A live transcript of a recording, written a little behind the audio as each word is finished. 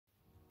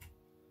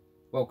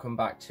Welcome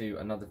back to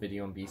another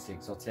video on BC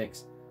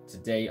Exotics.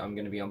 Today I'm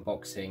going to be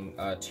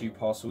unboxing two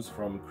parcels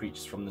from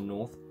Creatures from the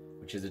North,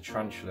 which is a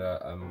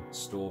tarantula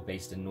store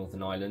based in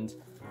Northern Ireland.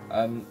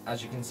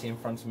 As you can see in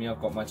front of me,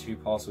 I've got my two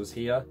parcels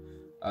here.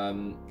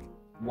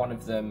 One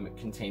of them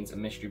contains a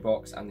mystery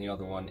box and the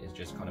other one is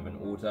just kind of an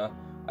order.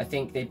 I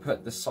think they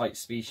put the site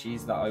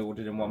species that I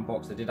ordered in one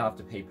box. I did have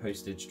to pay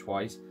postage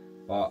twice,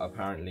 but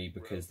apparently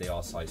because they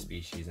are site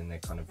species and they're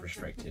kind of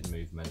restricted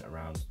movement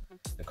around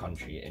the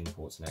country,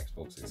 imports and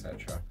exports,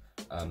 etc.,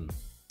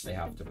 they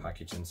have to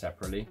package them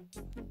separately.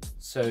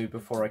 So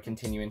before I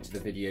continue into the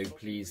video,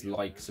 please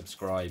like,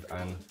 subscribe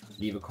and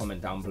leave a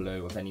comment down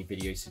below of any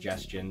video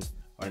suggestions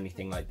or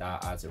anything like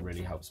that, as it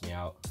really helps me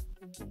out.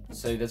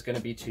 So there's going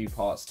to be two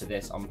parts to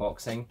this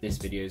unboxing. This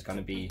video is going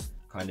to be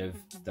kind of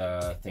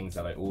the things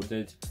that I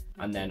ordered,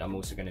 and then I'm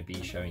also going to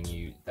be showing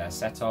you their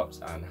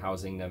setups and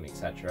housing them,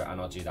 etc., and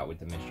I'll do that with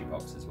the mystery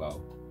box as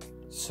well.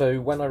 So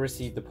when I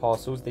received the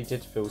parcels, they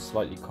did feel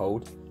slightly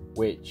cold,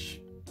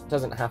 which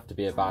doesn't have to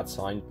be a bad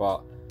sign,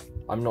 but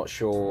I'm not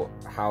sure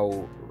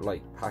how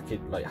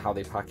how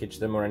they package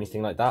them or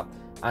anything like that,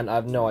 and I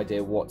have no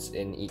idea what's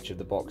in each of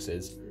the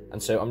boxes,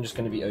 and so I'm just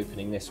going to be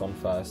opening this one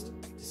first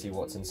to see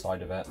what's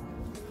inside of it.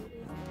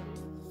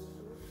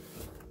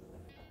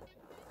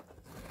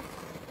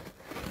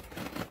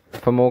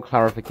 For more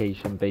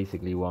clarification,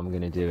 basically what I'm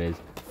going to do is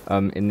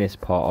in this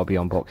part I'll be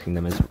unboxing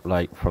them as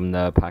from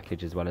the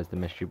package as well as the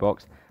mystery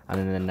box, and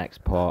in the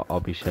next part I'll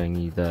be showing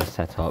you the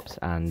setups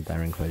and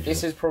their enclosures.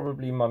 This is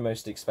probably my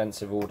most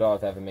expensive order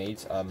I've ever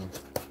made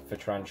for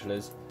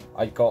tarantulas.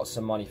 I got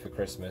some money for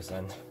Christmas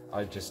and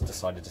I just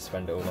decided to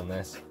spend it all on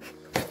this.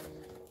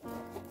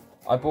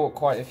 I bought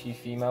quite a few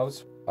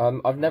females.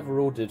 I've never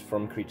ordered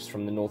from Creatures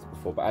from the North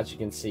before, but as you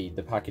can see,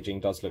 the packaging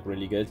does look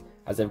really good,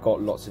 as they've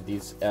got lots of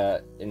these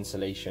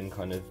insulation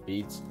kind of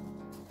beads.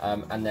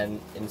 And then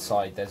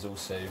inside there's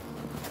also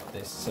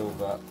this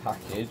silver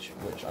package,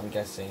 which I'm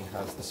guessing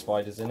has the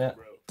spiders in it.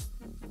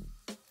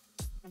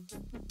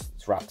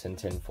 It's wrapped in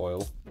tin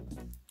foil.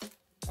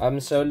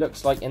 So it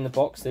looks like in the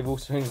box they've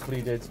also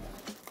included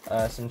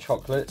some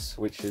chocolates,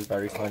 which is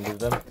very kind of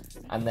them,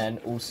 and then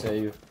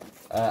also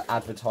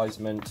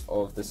advertisement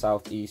of the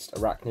Southeast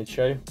Arachnid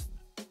Show,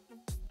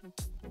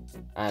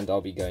 and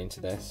I'll be going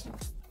to this.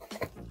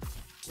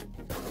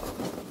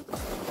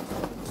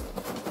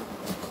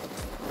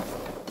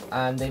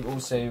 And they've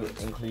also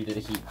included a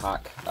heat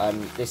pack.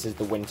 This is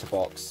the winter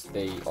box.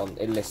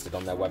 It listed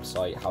on their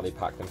website how they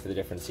pack them for the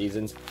different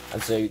seasons,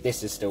 and so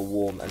this is still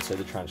warm, and so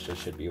the tarantulas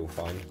should be all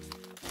fine,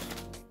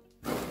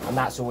 and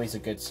that's always a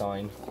good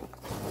sign.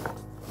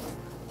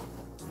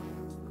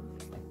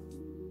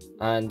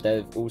 And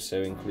they've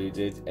also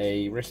included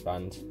a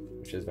wristband,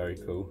 which is very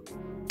cool,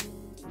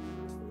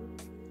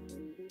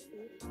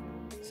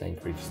 saying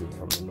Creatures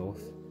from the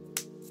North.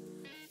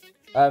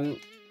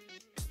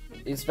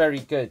 It's very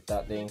good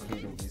that they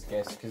include all these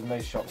gifts, because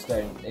most shops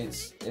don't.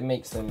 It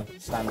makes them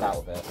stand out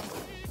a bit,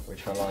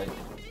 which I like.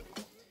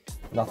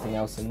 Nothing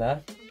else in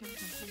there.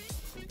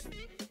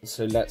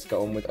 So let's get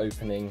on with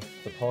opening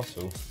the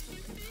parcel.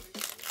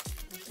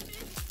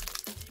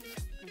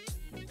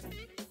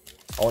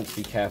 I want to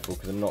be careful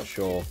because I'm not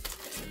sure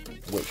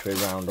which way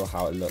around or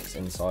how it looks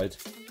inside.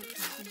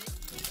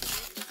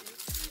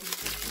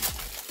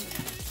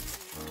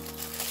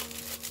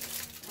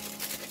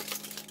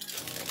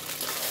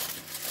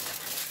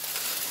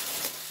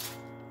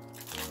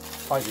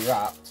 Tightly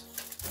wrapped,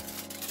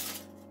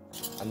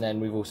 and then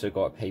we've also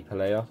got a paper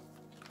layer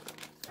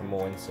for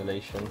more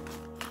insulation.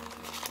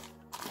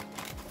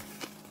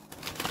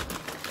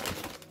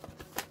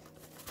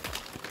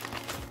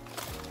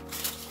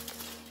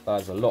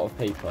 There's a lot of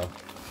paper.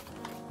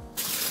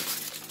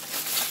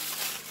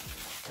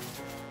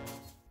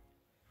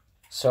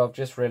 So I've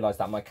just realised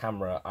that my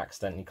camera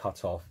accidentally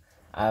cut off.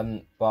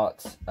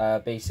 But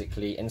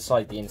basically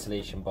inside the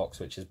insulation box,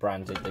 which is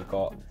branded, they've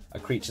got a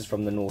Creatures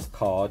from the North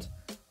card,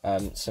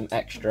 some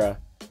extra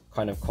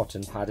kind of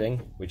cotton padding,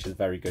 which is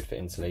very good for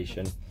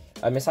insulation.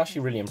 It's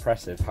actually really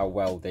impressive how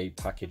well they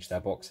package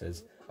their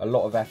boxes. A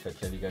lot of effort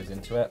clearly goes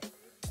into it.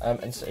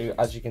 And so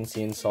as you can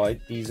see inside,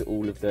 these are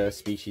all of the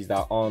species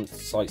that aren't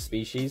site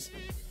species.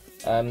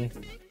 There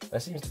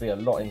seems to be a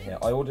lot in here.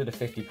 I ordered a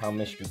 £50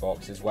 mystery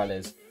box as well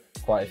as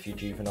quite a few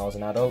juveniles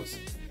and adults.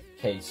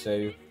 Okay,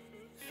 so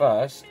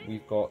first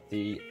we've got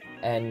the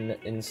N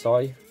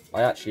inside.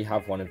 I actually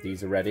have one of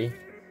these already.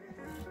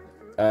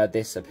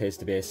 This appears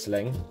to be a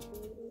sling,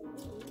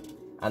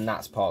 and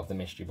that's part of the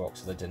mystery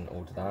box, so I didn't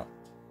order that.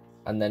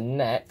 And then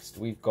next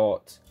we've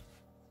got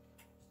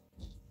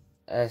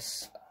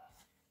S.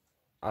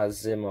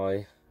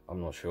 Azimai, I'm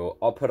not sure.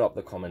 I'll put up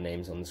the common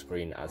names on the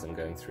screen as I'm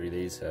going through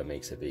these, so it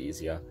makes it a bit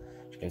easier.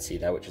 As you can see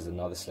there, which is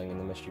another sling in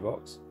the mystery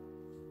box.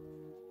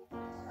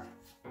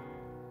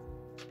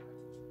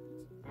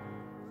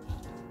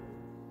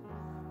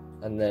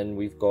 And then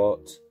we've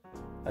got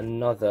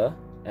another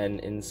N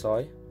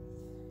inside.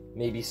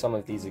 Maybe some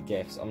of these are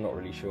gifts, I'm not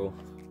really sure.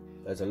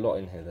 There's a lot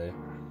in here though.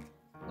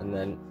 And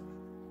then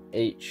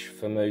H.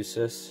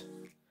 Formosus.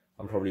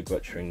 I'm probably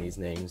butchering these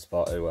names,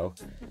 but oh well.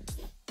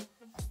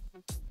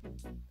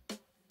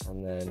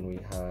 And then we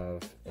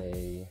have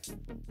a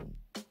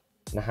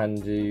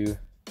Nahandu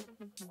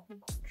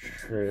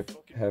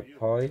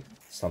Tripepi,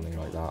 something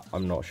like that,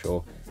 I'm not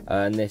sure.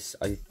 And this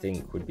I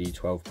think would be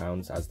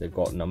 £12 as they've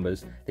got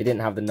numbers. They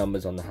didn't have the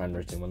numbers on the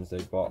handwritten ones though,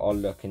 but I'll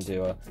look and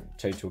do a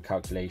total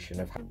calculation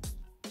of how.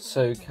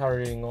 So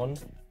carrying on,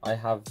 I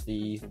have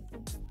the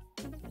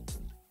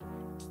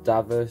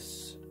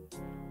Davus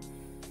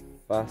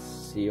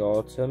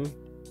fasciatum,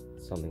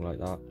 something like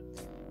that,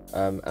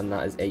 and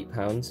that is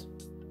 £8.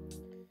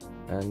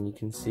 And you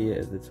can see it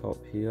at the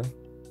top here.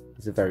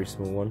 It's a very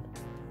small one.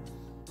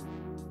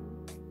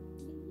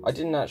 I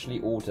didn't actually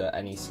order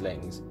any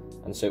slings,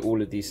 and so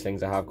all of these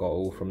slings I have got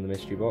all from the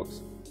mystery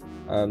box.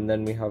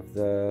 Then we have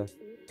the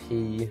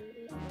P.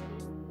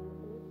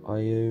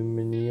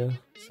 Iomania,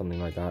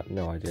 something like that,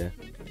 no idea.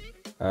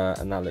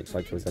 And that looks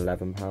like it was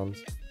 £11.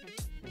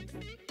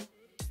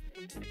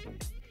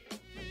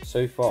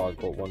 So far I've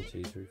got 1,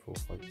 2, 3, 4,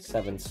 5,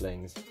 7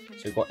 slings.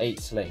 So we've got 8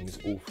 slings,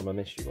 all from a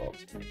mystery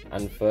box.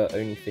 And for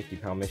only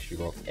 £50 mystery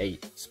box,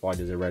 8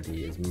 spiders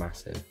already is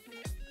massive.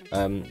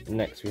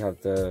 Next we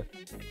have the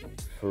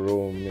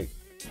Feromic,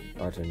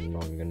 I don't know,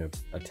 I'm going to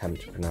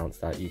attempt to pronounce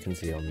that, you can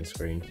see it on the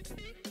screen.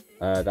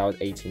 That was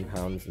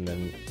 £18, and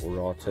then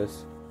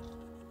Auratus.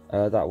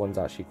 That one's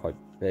actually quite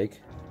big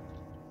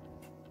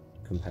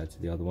compared to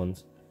the other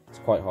ones. It's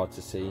quite hard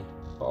to see,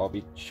 but I'll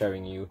be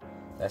showing you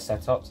their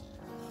setups.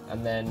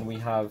 And then we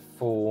have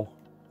 4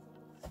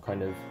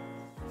 kind of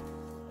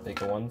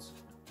bigger ones.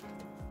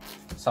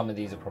 Some of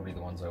these are probably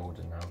the ones I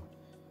ordered now.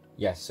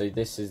 Yes, so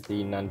this is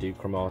the Nandu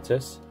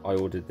chromatus. I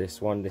ordered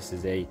this one. This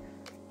is a,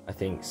 I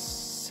think,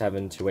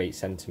 7 to 8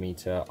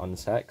 centimeter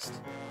unsexed.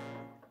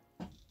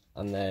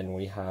 And then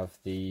we have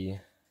the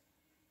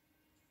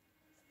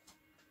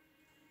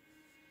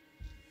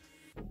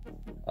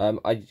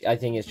I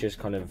think it's just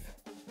kind of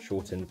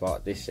shortened,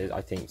 but this is,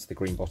 I think it's the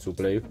green bottle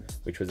blue,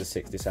 which was a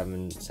 6 to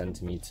 7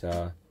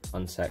 centimeter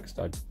unsexed,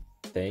 I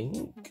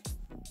think,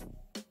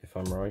 if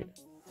I'm right.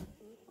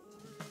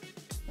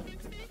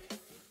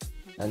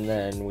 And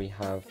then we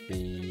have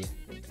the,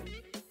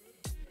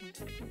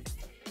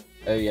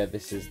 oh yeah,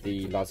 this is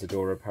the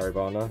Lazadora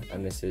paribana,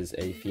 and this is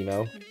a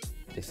female.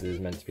 This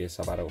is meant to be a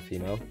sub-adult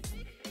female,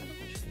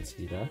 which you can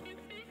see there.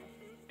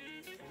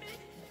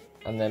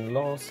 And then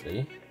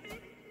lastly,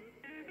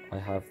 I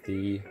have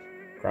the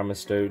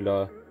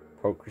Grammostola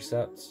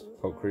pulchriceps,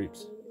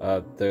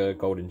 the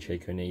golden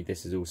Shaco knee.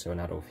 This is also an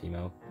adult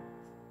female.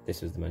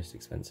 This was the most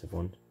expensive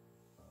one.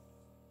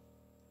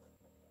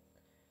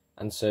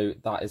 And so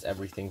that is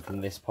everything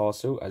from this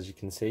parcel, as you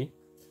can see.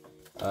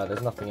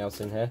 There's nothing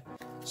else in here.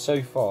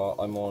 So far,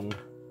 I'm on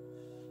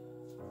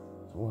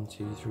 1,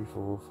 2, 3,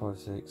 4, 5,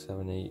 6,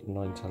 7, 8,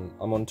 9, 10.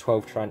 I'm on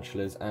 12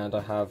 tarantulas, and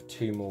I have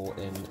 2 more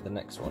in the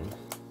next one.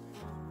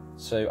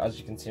 So as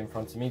you can see in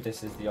front of me,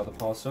 this is the other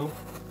parcel.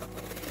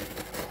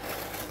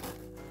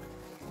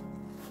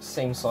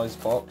 Same size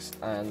box,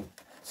 and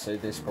so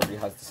this probably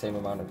has the same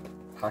amount of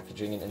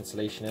packaging and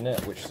insulation in it,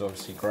 which is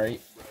obviously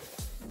great.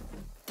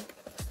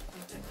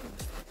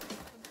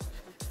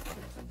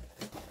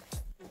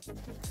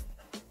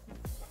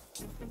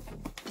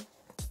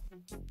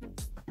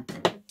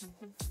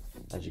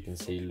 As you can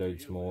see,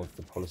 loads more of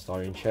the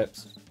polystyrene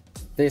chips.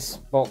 This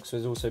box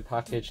was also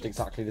packaged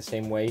exactly the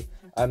same way.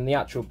 The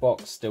actual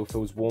box still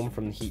feels warm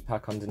from the heat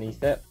pack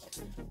underneath it,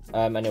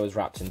 and it was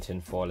wrapped in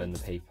tin foil in the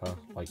paper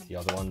like the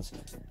other ones.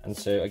 And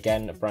so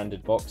again, a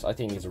branded box. I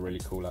think these are really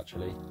cool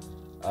actually,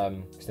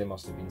 because they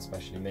must have been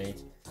specially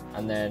made.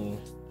 And then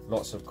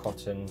lots of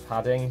cotton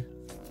padding,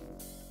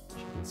 which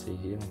you can see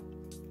here.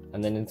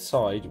 And then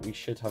inside we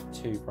should have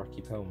 2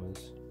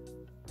 brachypelmas.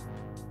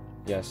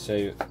 Yeah,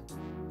 so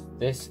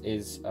this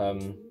is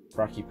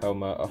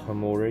Brachypelma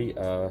ahomori.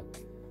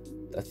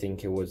 I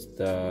think it was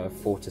the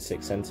 4 to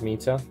 6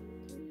 centimeter,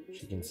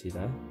 which you can see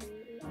there.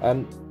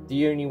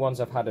 The only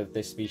ones I've had of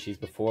this species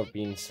before have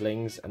been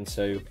slings, and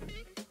so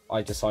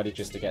I decided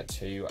just to get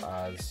 2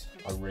 as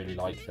I really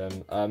like them.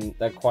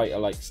 They're quite a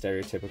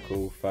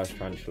stereotypical first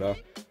tarantula.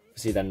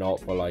 Obviously they're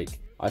not, but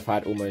I've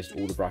had almost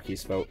all the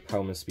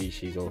Brachypelma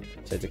species or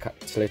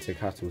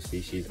Tliticatl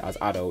species as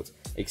adults,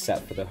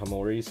 except for the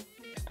homoris.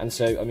 And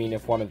so, I mean,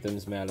 if one of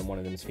them's male and one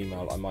of them's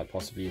female, I might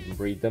possibly even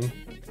breed them.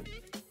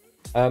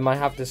 I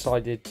have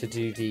decided to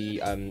do the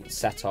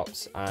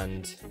setups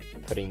and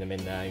putting them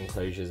in their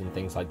enclosures and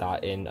things like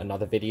that in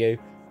another video,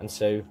 and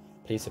so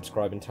please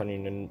subscribe and turn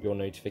on your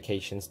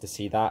notifications to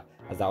see that,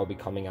 as that will be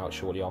coming out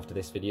shortly after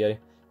this video.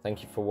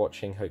 Thank you for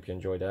watching, hope you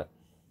enjoyed it.